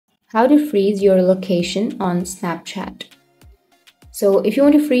How to freeze your location on Snapchat. So if you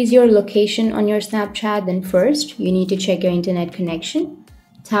want to freeze your location on your Snapchat, then first you need to check your internet connection.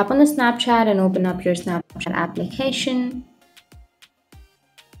 Tap on the Snapchat and open up your Snapchat application.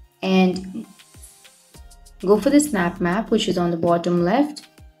 And go for the Snap Map, which is on the bottom left.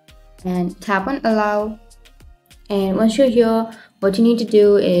 And tap on Allow. And once you're here, what you need to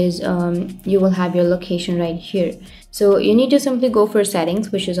do is you will have your location right here. So you need to simply go for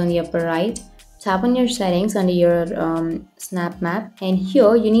settings, which is on the upper right. Tap on your settings under your Snap Map, and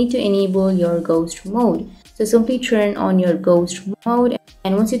here you need to enable your ghost mode. So simply turn on your ghost mode,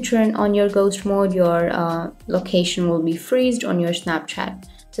 and once you turn on your ghost mode, your location will be freezed on your Snapchat.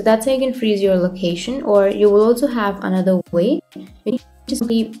 So that's how you can freeze your location. Or you will also have another way. You need to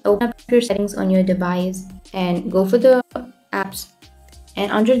simply open up your settings on your device and go for the apps,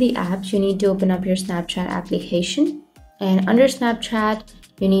 and under the apps you need to open up your Snapchat application, and under Snapchat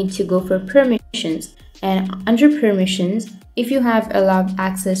you need to go for permissions, and under permissions, if you have allowed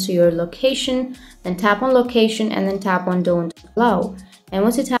access to your location, then tap on location and then tap on don't allow. And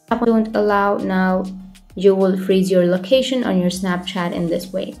once you tap on don't allow, now you will freeze your location on your Snapchat in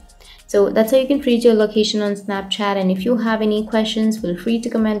this way. So that's how you can freeze your location on Snapchat. And if you have any questions, feel free to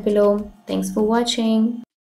comment below. Thanks for watching.